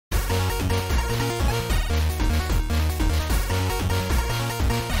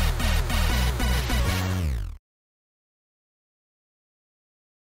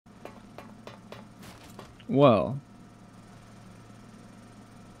Well,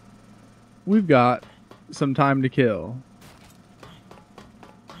 we've got some time to kill.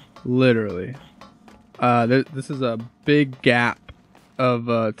 Literally. This is a big gap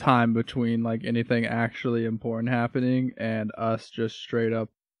of time between like anything actually important happening and us just straight up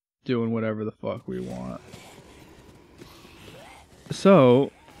doing whatever the fuck we want.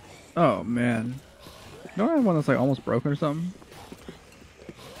 So, oh man. Don't I have one that's like almost broken or something?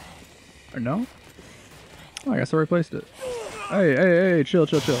 Or no? Oh, I guess I replaced it. Hey, chill.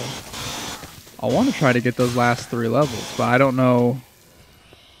 I want to try to get those last 3 levels, but I don't know.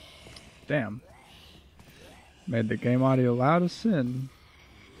 Damn. Made the game audio loud as sin.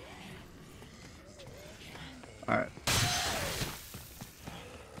 Alright.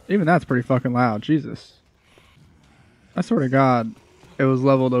 Even that's pretty fucking loud. Jesus. I swear to God, it was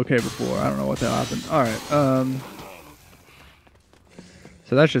leveled okay before. I don't know what the hell happened. Alright,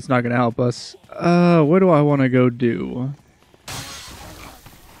 so that shit's not gonna help us. What do I want to go do?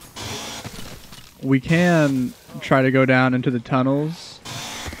 We can try to go down into the tunnels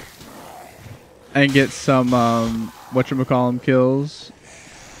and get some, whatchamacallem kills.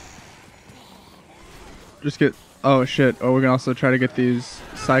 Just get, oh shit, or we can also try to get these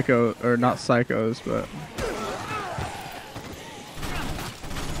psycho, or not psychos, but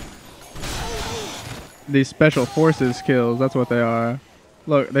these special forces kills, that's what they are.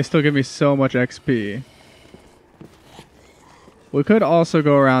 Look, they still give me so much XP. We could also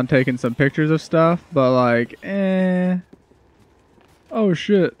go around taking some pictures of stuff, but like, oh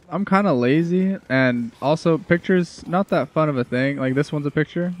shit, I'm kind of lazy, and also pictures, not that fun of a thing. Like this one's a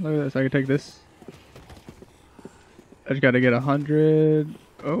picture. Look at this, I can take this. I just gotta get 100.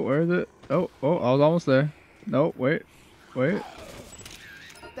 Oh, where is it? Oh, I was almost there. No, wait.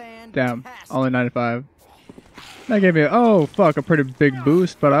 Damn, only 95. That gave me, oh fuck, a pretty big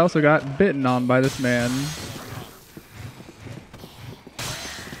boost, but I also got bitten on by this man.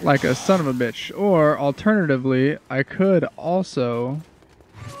 Like a son of a bitch. Or, alternatively, I could also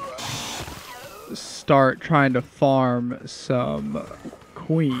start trying to farm some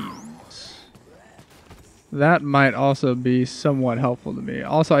queens. That might also be somewhat helpful to me.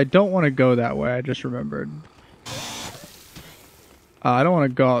 Also, I don't want to go that way, I just remembered. I don't want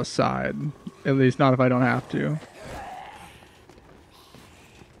to go outside. At least not if I don't have to.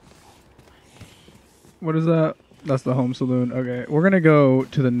 What is that? That's the home saloon. Okay, we're gonna go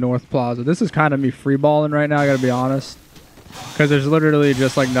to the North Plaza. This is kind of me freeballing right now, I gotta be honest. Because there's literally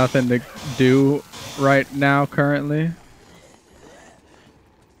just like nothing to do right now currently.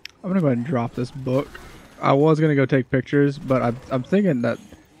 I'm gonna go ahead and drop this book. I was gonna go take pictures, but I'm thinking that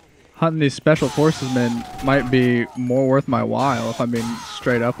hunting these special forces men might be more worth my while if I'm being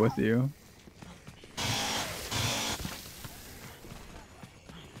straight up with you.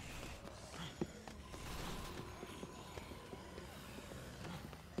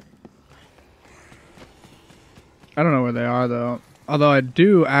 I don't know where they are though. Although I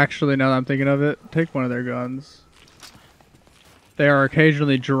do actually, now that I'm thinking of it, take one of their guns. They are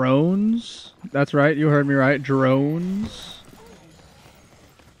occasionally drones. That's right, you heard me right, drones.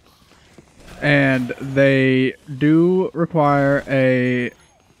 And they do require a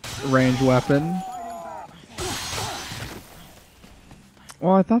ranged weapon.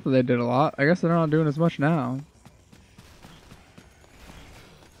 Well, I thought that they did a lot. I guess they're not doing as much now.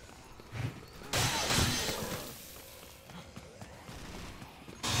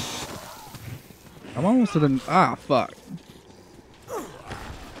 I'm almost to the... Ah, fuck.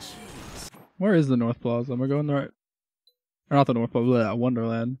 Where is the North Plaza? Am I going the right... Or not the North Plaza,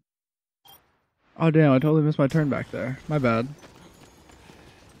 Wonderland. Oh, damn, I totally missed my turn back there. My bad.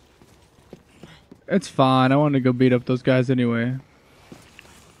 It's fine. I wanted to go beat up those guys anyway.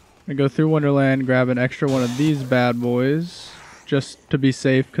 I go through Wonderland, grab an extra one of these bad boys. Just to be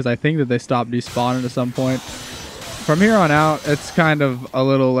safe, because I think that they stopped despawning at some point. From here on out, it's kind of a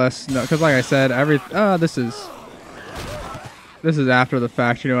little less... Because like I said, this is after the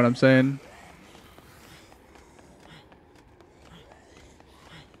fact, you know what I'm saying?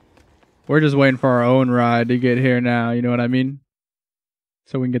 We're just waiting for our own ride to get here now, you know what I mean?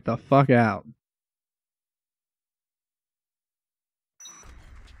 So we can get the fuck out.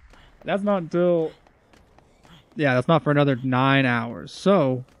 That's not until... Yeah, that's not for another 9 hours.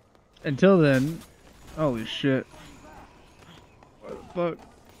 So, until then... Holy shit. What the fuck?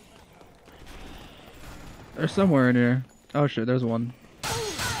 There's somewhere in here. Oh shit, there's one.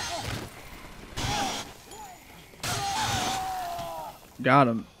 Got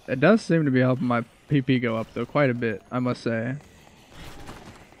him. It does seem to be helping my PP go up though, quite a bit, I must say.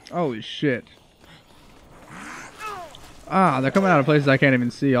 Holy shit. Ah, they're coming out of places I can't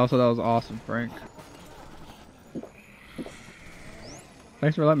even see. Also, that was awesome, Frank.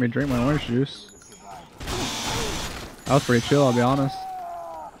 Thanks for letting me drink my orange juice. That was pretty chill, I'll be honest.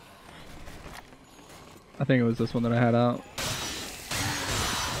 I think it was this one that I had out.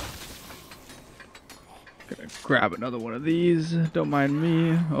 Gonna grab another one of these. Don't mind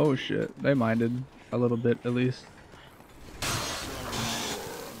me. Oh shit, they minded a little bit at least.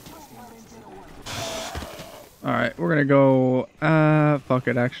 Alright, we're gonna go, fuck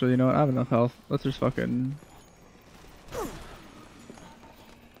it actually, you know what, I have enough health. Let's just fucking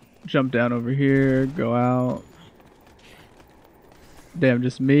jump down over here, go out. Damn,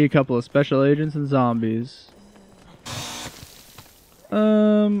 just me, a couple of special agents, and zombies.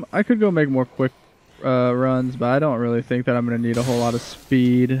 I could go make more quick runs, but I don't really think that I'm gonna need a whole lot of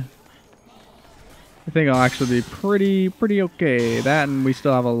speed. I think I'll actually be pretty okay. That, and we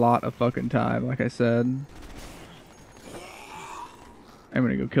still have a lot of fucking time, like I said. I'm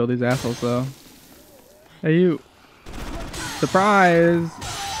gonna go kill these assholes though. Hey you! Surprise!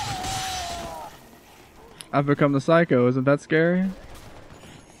 I've become the psycho, isn't that scary?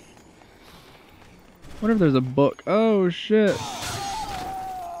 Wonder if there's a book. Oh shit!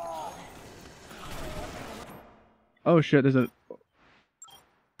 Oh shit, there's a...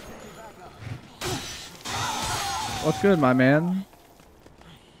 What's good, my man?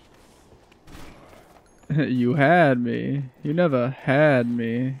 You had me. You never had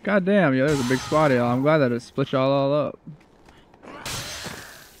me. God damn, yeah, there's a big squad, y'all. I'm glad that it split y'all all up.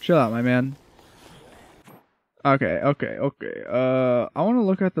 Chill out, my man. Okay. I want to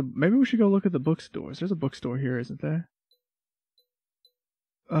look at the... Maybe we should go look at the bookstores. There's a bookstore here, isn't there?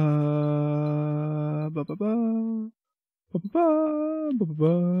 I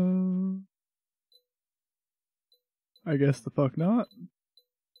guess the fuck not.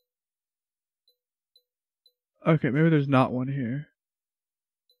 Okay, maybe there's not one here.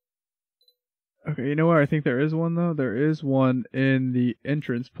 Okay, you know where I think there is one though? There is one in the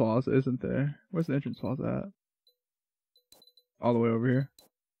entrance plaza, isn't there? Where's the entrance plaza at? All the way over here.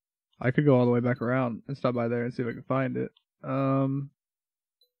 I could go all the way back around and stop by there and see if I can find it. Son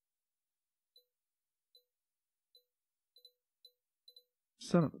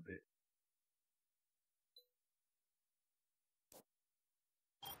of a bitch.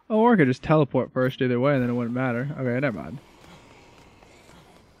 Oh, or I could just teleport first either way and then it wouldn't matter. Okay, never mind.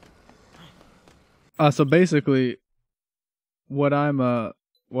 So basically, what I'm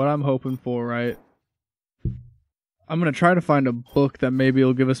hoping for, right? I'm gonna try to find a book that maybe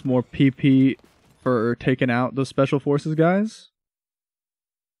will give us more PP for taking out those special forces guys.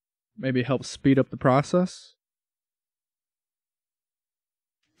 Maybe help speed up the process.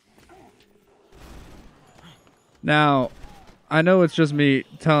 Now, I know it's just me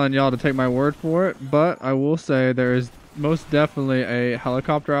telling y'all to take my word for it, but I will say there is most definitely a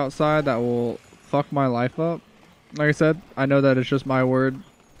helicopter outside that will fuck my life up. Like I said, I know that it's just my word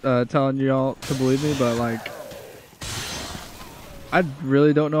telling y'all to believe me, but like, I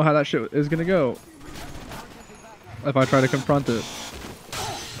really don't know how that shit is gonna go if I try to confront it.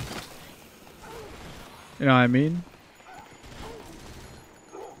 You know what I mean?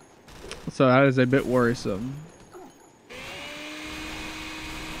 So that is a bit worrisome.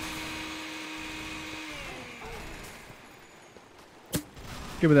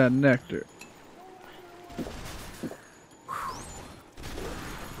 Give me that nectar.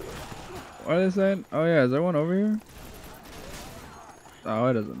 What are they saying? Oh yeah, is there one over here? Oh,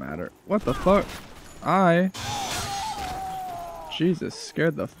 it doesn't matter. What the fuck? Jesus,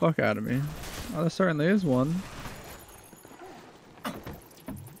 scared the fuck out of me. Oh, there certainly is one.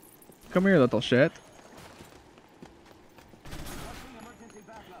 Come here, little shit.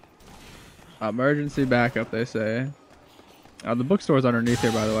 Emergency backup, they say. The bookstore's underneath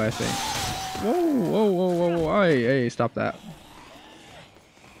here, by the way, I think. Whoa. Hey, stop that.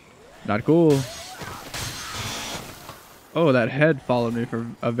 Not cool. Oh, that head followed me for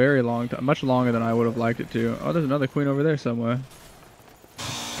a very long time. Much longer than I would have liked it to. Oh, there's another queen over there somewhere.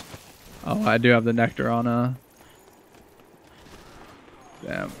 Oh, I do have the nectar on,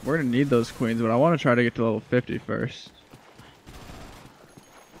 Damn, we're gonna need those queens, but I want to try to get to level 50 first.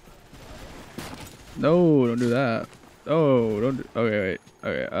 No, don't do that. Oh, don't do... Okay, wait.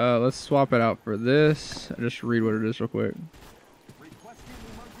 Okay, let's swap it out for this. Just read what it is real quick.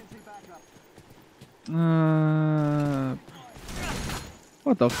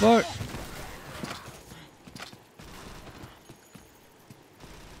 What the fuck?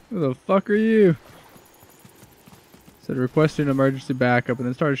 Who the fuck are you? Said requesting emergency backup and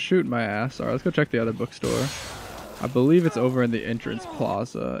then started shooting my ass. Alright, let's go check the other bookstore. I believe it's over in the entrance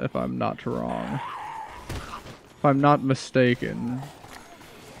plaza, if I'm not wrong. If I'm not mistaken.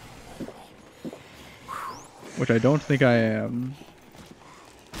 Which I don't think I am.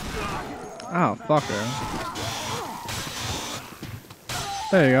 Oh, fucker.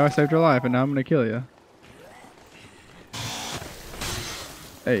 There you go, I saved your life and now I'm gonna kill you.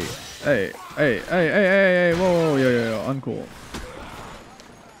 Hey, hey, hey, hey, hey, hey, hey, whoa, whoa, yo, yo, yo, uncool.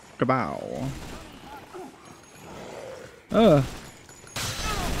 Kabow.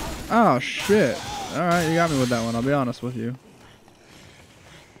 Oh, shit. Alright, you got me with that one, I'll be honest with you.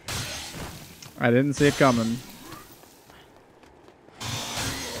 I didn't see it coming.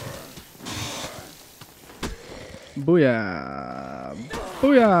 Booyah!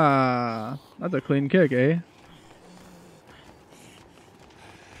 Booyah! That's a clean kick, eh?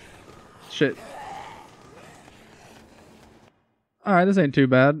 Shit. Alright, this ain't too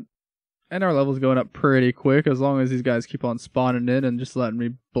bad. And our level's going up pretty quick as long as these guys keep on spawning in and just letting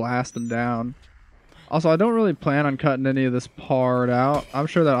me blast them down. Also, I don't really plan on cutting any of this part out. I'm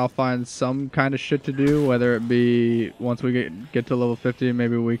sure that I'll find some kind of shit to do, whether it be once we get to level 50,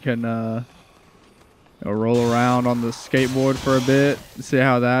 maybe we can roll around on the skateboard for a bit, see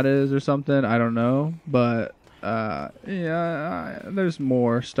how that is or something. I don't know, but yeah, there's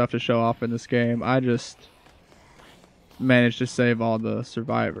more stuff to show off in this game. I just managed to save all the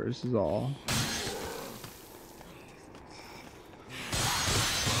survivors is all.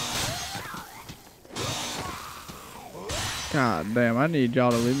 God damn, I need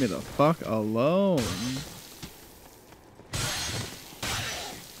y'all to leave me the fuck alone.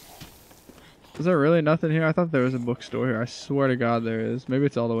 Is there really nothing here? I thought there was a bookstore here. I swear to God there is. Maybe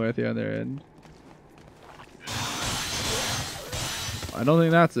it's all the way at the other end. I don't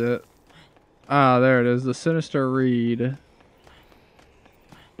think that's it. Ah, there it is. The Sinister Reed.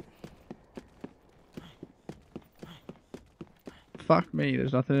 Fuck me,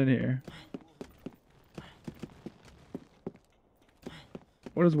 there's nothing in here.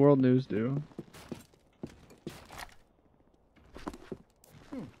 What does World News do?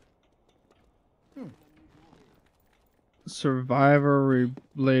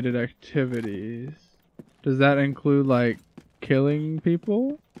 Survivor-related activities. Does that include, like, killing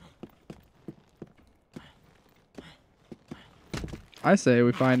people? I say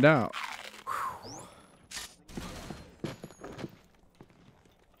we find out.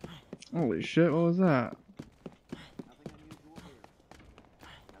 Holy shit, what was that?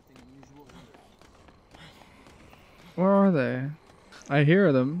 Where are they? I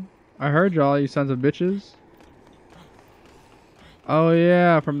hear them. I heard y'all, you sons of bitches. Oh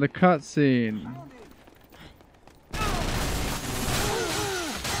yeah, from the cutscene.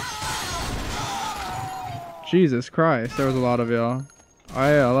 Jesus Christ, there was a lot of y'all. Oh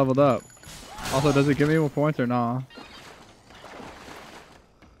yeah, I leveled up. Also, does it give me more points or nah?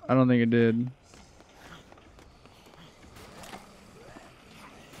 I don't think it did.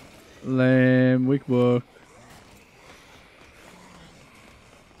 Lame, weak book.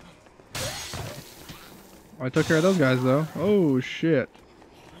 I took care of those guys though. Oh shit.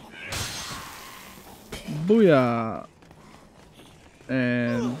 Booyah.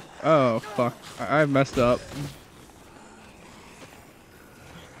 And oh fuck, I messed up.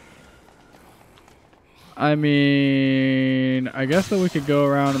 I mean, I guess that we could go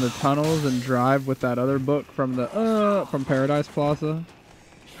around in the tunnels and drive with that other book from the from Paradise Plaza.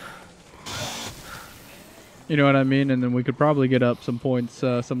 You know what I mean? And then we could probably get up some points,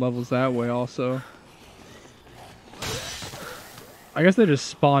 some levels that way also. I guess they just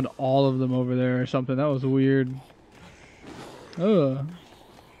spawned all of them over there or something. That was weird. Ugh.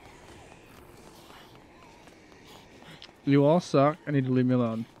 You all suck. I need to leave me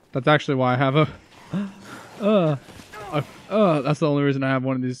alone. That's actually why I have a... that's the only reason I have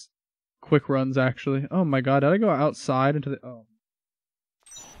one of these quick runs, actually. Oh my god, did I go outside into the... Oh.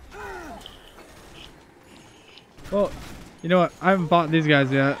 Well, you know what? I haven't bought these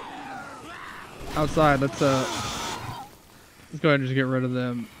guys yet. Outside, let's go ahead and just get rid of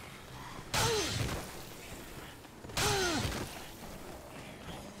them.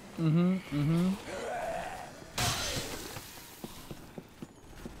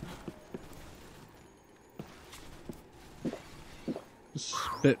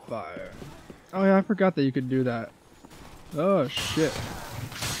 Spitfire. Oh yeah, I forgot that you could do that. Oh shit.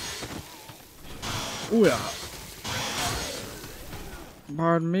 Ooh yeah.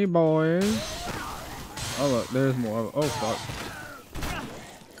 Pardon me, boys. Oh look, there's more. Oh fuck.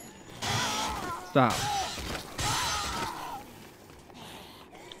 Stop.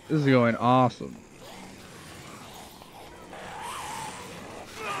 This is going awesome.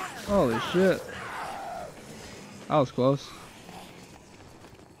 Holy shit. That was close.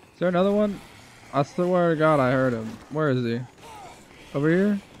 Is there another one? I swear to God I heard him. Where is he? Over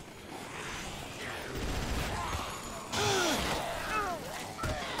here?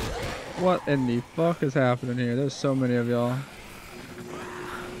 What in the fuck is happening here? There's so many of y'all.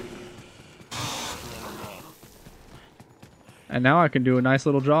 And now I can do a nice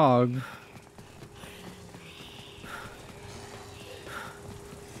little jog.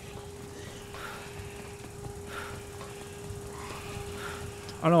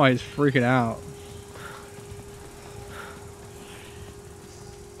 I don't know why he's freaking out.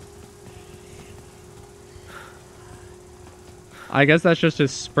 I guess that's just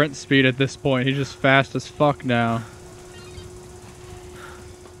his sprint speed at this point. He's just fast as fuck now.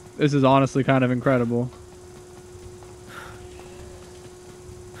 This is honestly kind of incredible.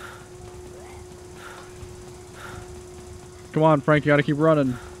 Come on, Frank, you gotta keep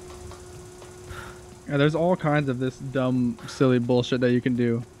running. Yeah, there's all kinds of this dumb, silly bullshit that you can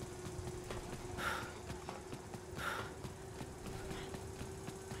do.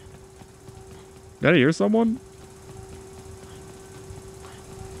 Did I hear someone?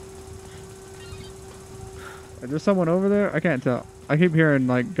 Is there someone over there? I can't tell. I keep hearing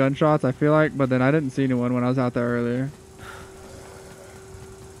like gunshots, I feel like, but then I didn't see anyone when I was out there earlier.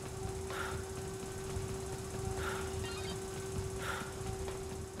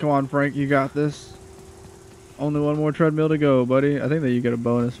 Come on, Frank, you got this. Only one more treadmill to go, buddy. I think that you get a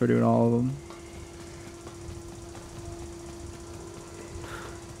bonus for doing all of them.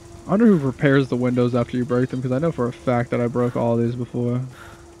 I wonder who repairs the windows after you break them, because I know for a fact that I broke all these before.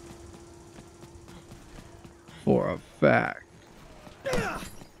 For a fact.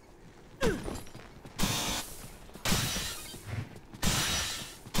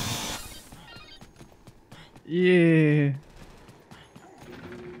 Yeah.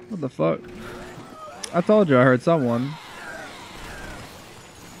 What the fuck? I told you I heard someone.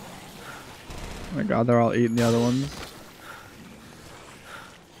 Oh my god, they're all eating the other ones.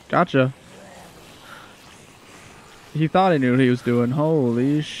 Gotcha. He thought he knew what he was doing.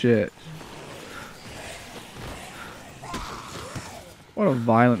 Holy shit. What a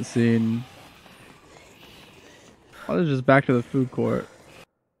violent scene. Oh, this is just back to the food court.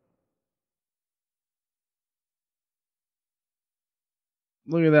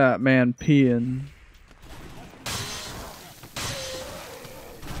 Look at that man peeing.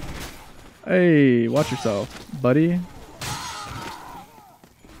 Hey, watch yourself, buddy.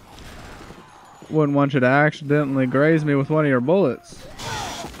 Wouldn't want you to accidentally graze me with one of your bullets.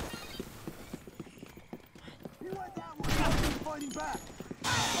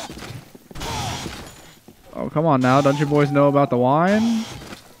 Oh, come on now. Don't you boys know about the wine?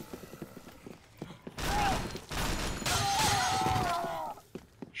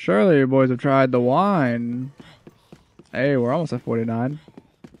 Surely you boys have tried the wine. Hey, we're almost at 49.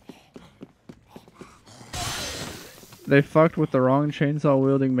 They fucked with the wrong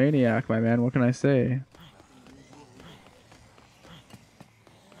chainsaw-wielding maniac, my man. What can I say?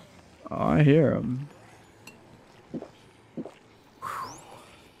 Oh, I hear him.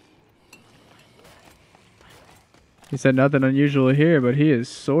 He said nothing unusual here, but he is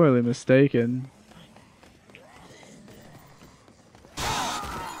sorely mistaken.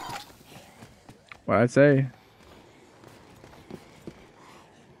 What'd I say?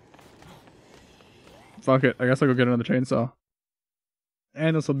 Fuck it. I guess I'll go get another chainsaw.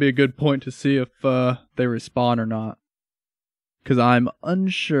 And this will be a good point to see if they respawn or not. Because I'm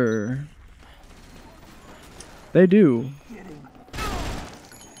unsure. They do.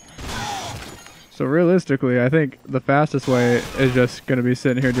 So realistically, I think the fastest way is just going to be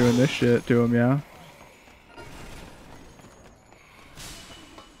sitting here doing this shit to him, yeah?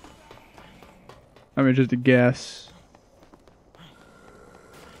 I mean, just a guess.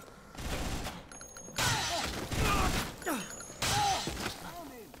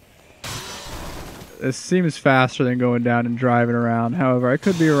 It seems faster than going down and driving around. However, I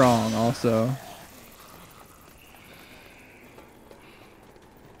could be wrong also.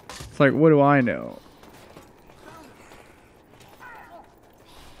 It's like, what do I know?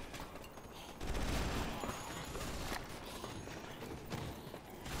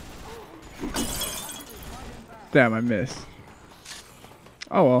 Damn, I missed.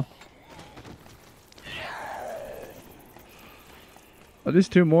 Oh well. Are these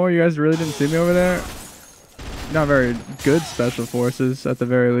two more? You guys really didn't see me over there? Not very good special forces, at the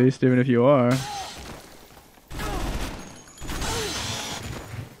very least, even if you are.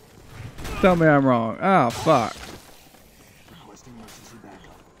 Tell me I'm wrong. Ah, fuck.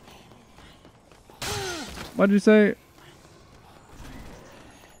 What'd you say?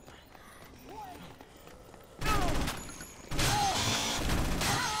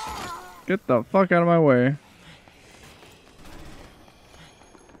 Get the fuck out of my way.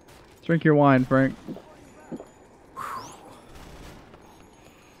 Drink your wine, Frank.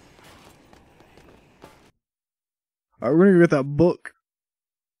 Alright, we're gonna go get that book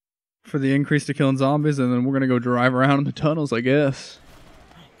for the increase to killing zombies, and then we're gonna go drive around in the tunnels, I guess.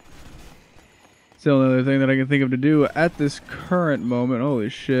 It's the only other thing that I can think of to do at this current moment. Holy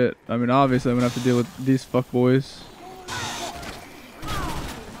shit. I mean, obviously I'm gonna have to deal with these fuckboys.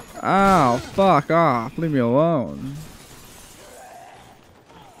 Ow, fuck off. Leave me alone.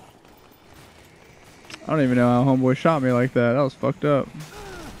 I don't even know how homeboy shot me like that. That was fucked up.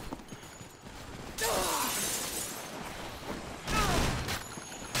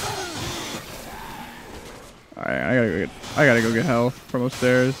 Alright, I gotta go get health from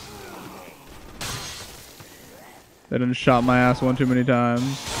upstairs. They done shot my ass one too many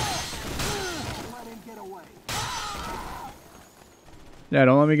times. Yeah,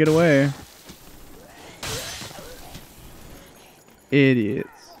 don't let me get away. Idiots.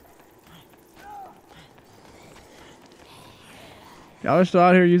 Y'all are still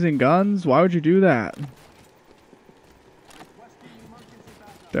out here using guns? Why would you do that?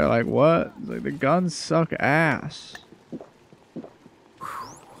 They're like, what? It's like, the guns suck ass.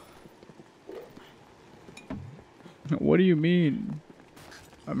 What do you mean?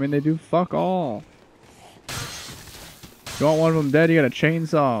 I mean, they do fuck all. If you want one of them dead, you gotta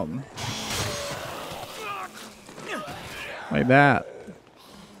chainsaw them. Like that.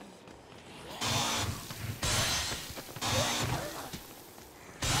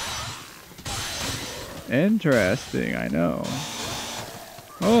 Interesting, I know.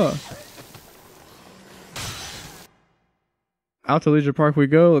 Oh. Out to Leisure Park we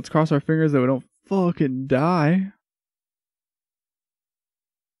go. Let's cross our fingers that we don't fucking die.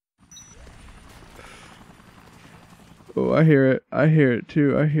 Oh, I hear it. I hear it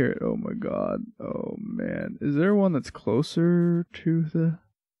too. I hear it. Oh my god. Oh man. Is there one that's closer to the...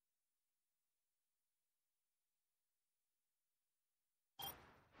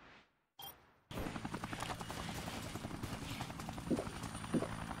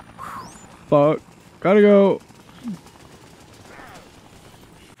 Fuck. Gotta go.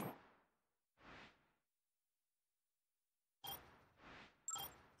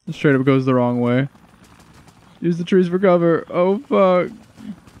 It straight up goes the wrong way. Use the trees for cover. Oh fuck.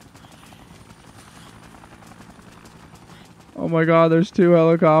 Oh my god, there's 2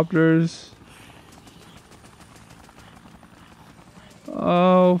 helicopters.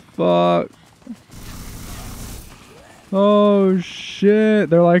 Oh fuck. Oh shit.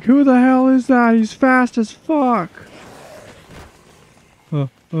 They're like, who the hell is that? He's fast as fuck.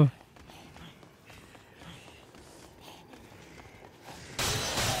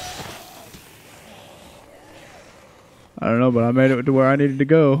 I don't know, but I made it to where I needed to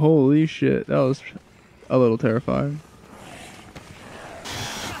go. Holy shit. That was a little terrifying.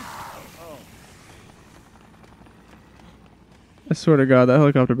 I swear to God, that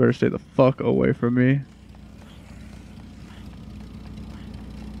helicopter better stay the fuck away from me.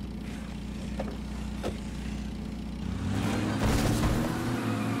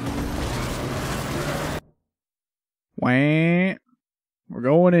 Wah. We're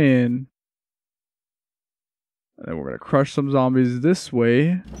going in. And then we're going to crush some zombies this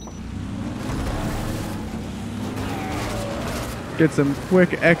way. Get some quick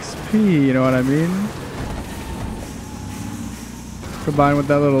XP, you know what I mean? Combined with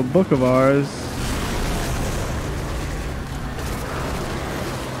that little book of ours.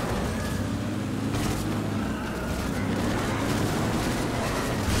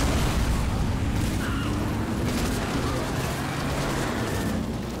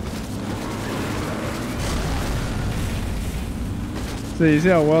 So you see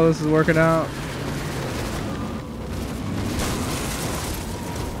how well this is working out?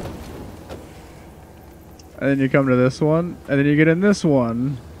 And then you come to this one, and then you get in this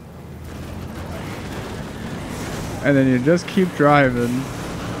one. And then you just keep driving.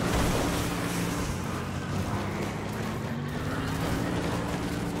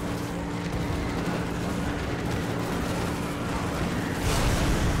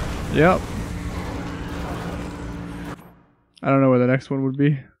 Yep. I don't know where the next one would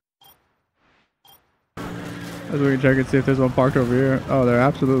be. As we can check and see if there's one parked over here. Oh, there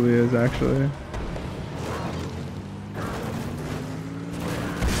absolutely is, actually.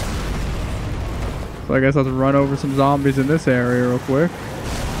 So I guess let's run over some zombies in this area real quick.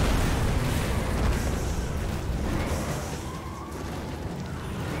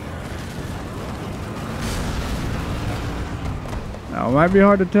 Now, it might be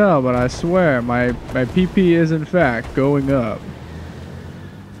hard to tell, but I swear my PP is in fact going up.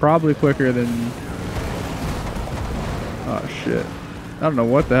 Probably quicker than... Oh shit. I don't know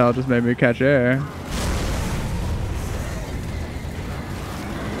what the hell just made me catch air.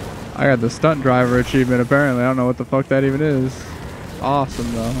 I got the stunt driver achievement apparently. I don't know what the fuck that even is.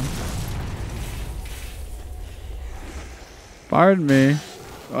 Awesome though. Pardon me.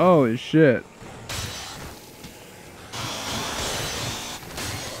 Holy shit.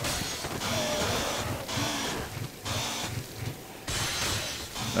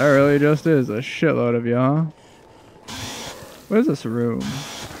 There really just is a shitload of you, huh? What is this room?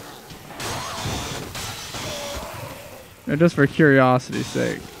 And just for curiosity's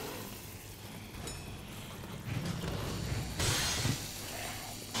sake.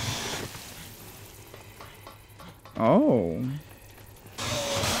 Oh.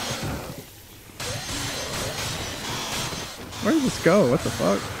 Where does this go? What the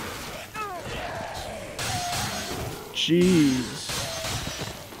fuck? Jeez.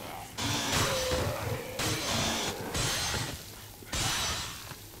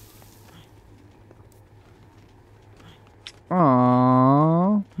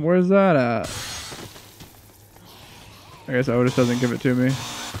 Aww. Where's that at? I guess Otis doesn't give it to me.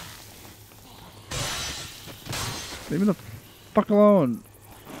 Leave me the fuck alone.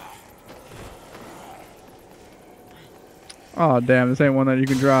 Oh damn, this ain't one that you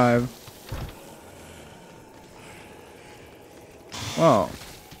can drive. Well,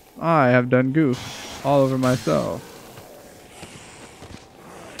 I have done goof all over myself.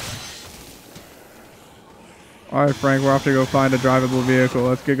 Alright Frank, we're off to go find a drivable vehicle.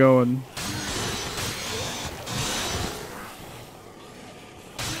 Let's get going.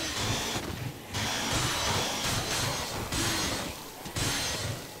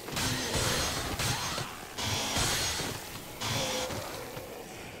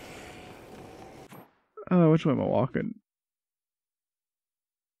 Which way am I walking?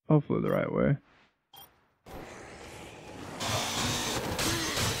 Hopefully the right way.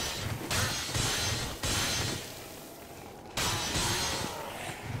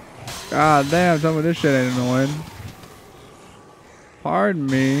 God damn, some of this shit ain't annoying. Pardon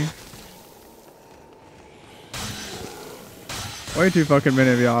me. Way too fucking many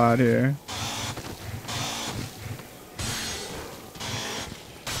of y'all out here.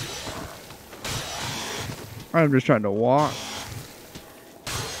 I'm just trying to walk.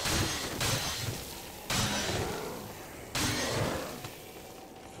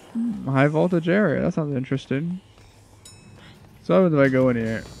 High voltage area. That sounds interesting. So what happens if I go in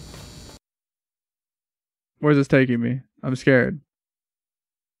here? Where's this taking me? I'm scared.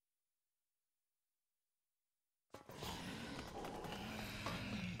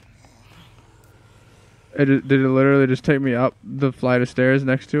 Did it literally just take me up the flight of stairs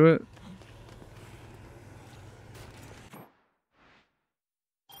next to it?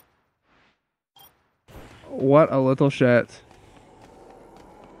 What a little shit.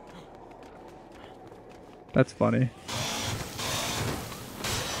 That's funny.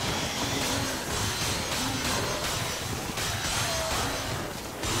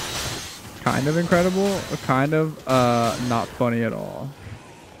 Kind of incredible, kind of not funny at all.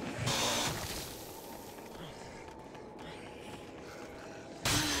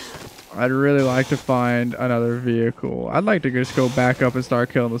 I'd really like to find another vehicle. I'd like to just go back up and start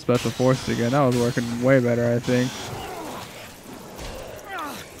killing the special forces again. That was working way better, I think.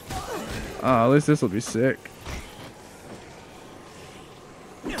 At least this will be sick.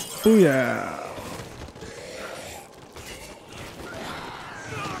 Booyah!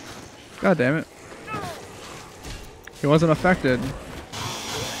 God damn it. He wasn't affected.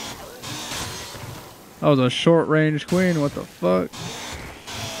 That was a short range queen, what the fuck?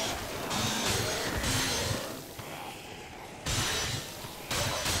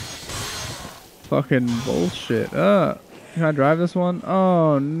 Fucking bullshit. Can I drive this one?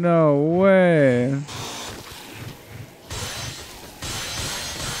 Oh, no way.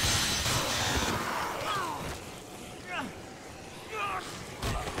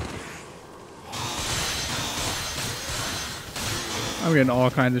 I'm getting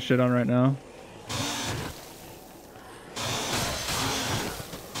all kinds of shit on right now.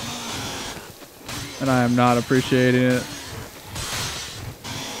 And I am not appreciating it.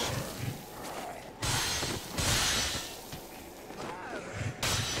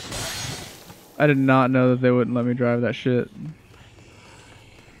 I did not know that they wouldn't let me drive that shit.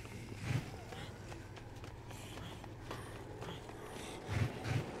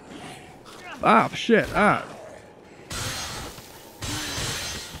 Ah, shit. Ah.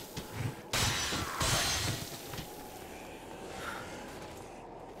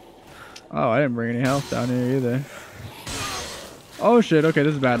 Oh, I didn't bring any health down here either. Oh shit, okay,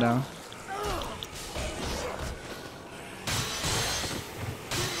 this is bad now.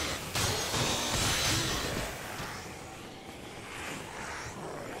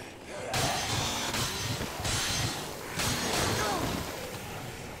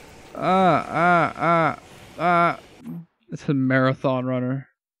 It's a marathon runner.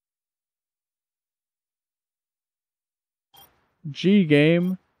 G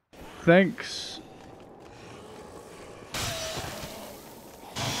game. Thanks.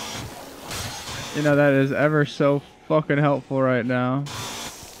 You know, that is ever so fucking helpful right now.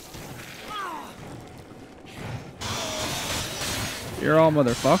 You're all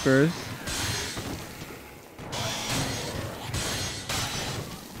motherfuckers.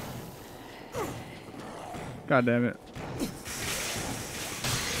 God damn it.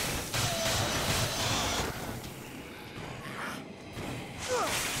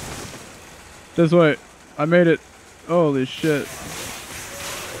 This way. I made it. Holy shit.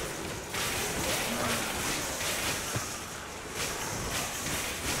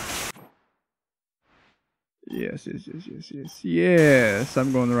 Yes.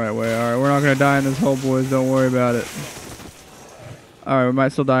 I'm going the right way. Alright, we're not gonna die in this hole, boys. Don't worry about it. Alright, we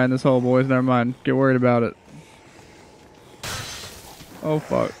might still die in this hole, boys. Never mind. Get worried about it. Oh,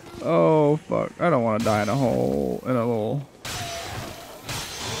 fuck. Oh, fuck. I don't want to die in a hole. In a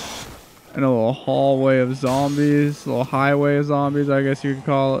little hallway of zombies. A little highway of zombies, I guess you could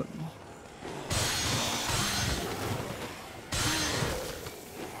call it.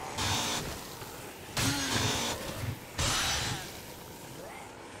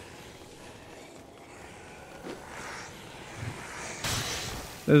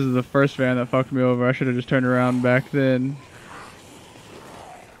 This is the first van that fucked me over. I should have just turned around back then.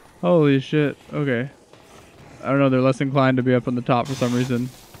 Holy shit. Okay. I don't know. They're less inclined to be up on the top for some reason.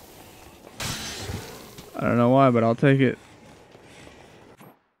 I don't know why, but I'll take it.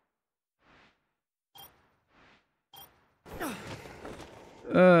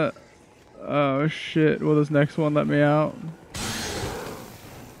 Oh shit. Will this next one let me out?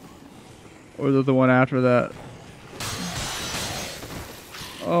 Or is it the one after that?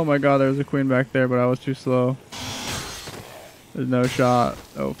 Oh my god, there's a queen back there, but I was too slow. There's no shot.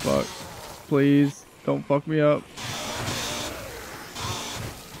 Oh fuck. Please, don't fuck me up.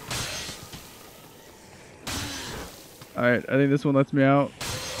 Alright, I think this one lets me out.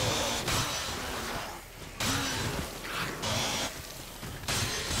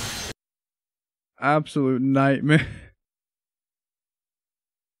 Absolute nightmare.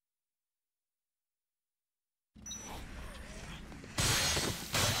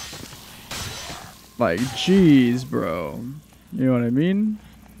 Like, jeez, bro. You know what I mean?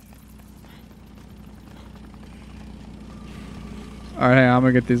 Alright, hey, I'm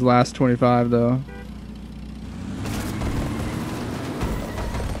gonna get these last 25 though.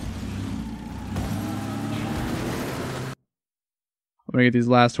 I'm gonna get these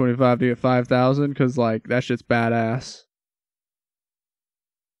last 25 to get 5,000 because, like, that shit's badass.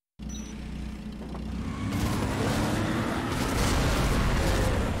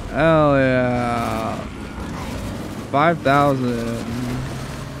 Hell yeah. 5,000.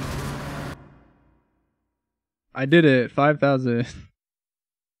 I did it. 5,000.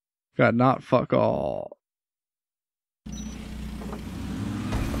 Got not fuck all.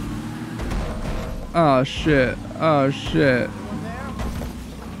 Oh shit. Oh shit.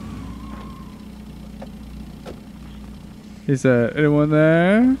 He said, anyone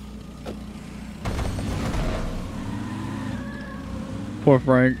there? Poor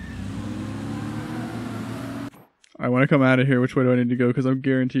Frank. I want to come out of here. Which way do I need to go? Because I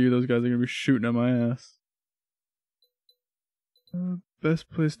guarantee you those guys are going to be shooting at my ass. Best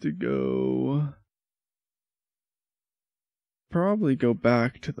place to go. Probably go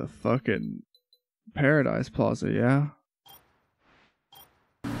back to the fucking Paradise Plaza, yeah?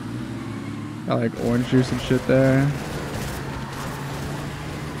 Got like orange juice and shit there.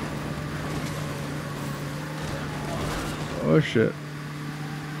 Oh shit.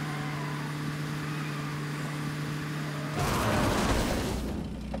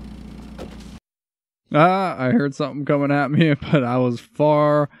 I heard something coming at me, but I was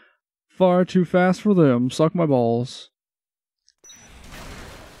far too fast for them. Suck my balls.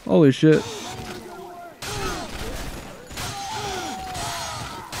 Holy shit.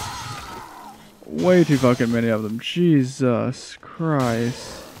 Way too fucking many of them. Jesus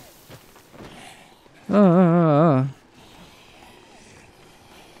Christ. Are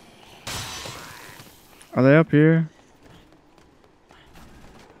they up here?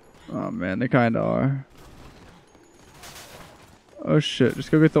 Oh man, they kinda are. Oh shit,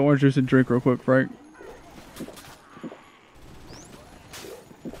 just go get the orange juice and drink real quick, Frank.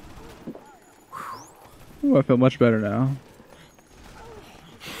 Ooh, I feel much better now.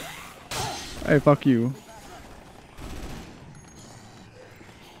 Hey, fuck you.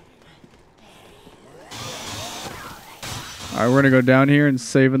 Alright, we're gonna go down here and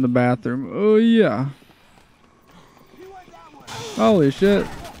save in the bathroom. Oh yeah. Holy shit.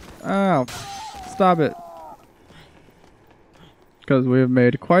 Ow. Stop it. Because we have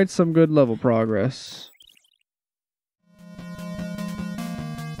made quite some good level progress.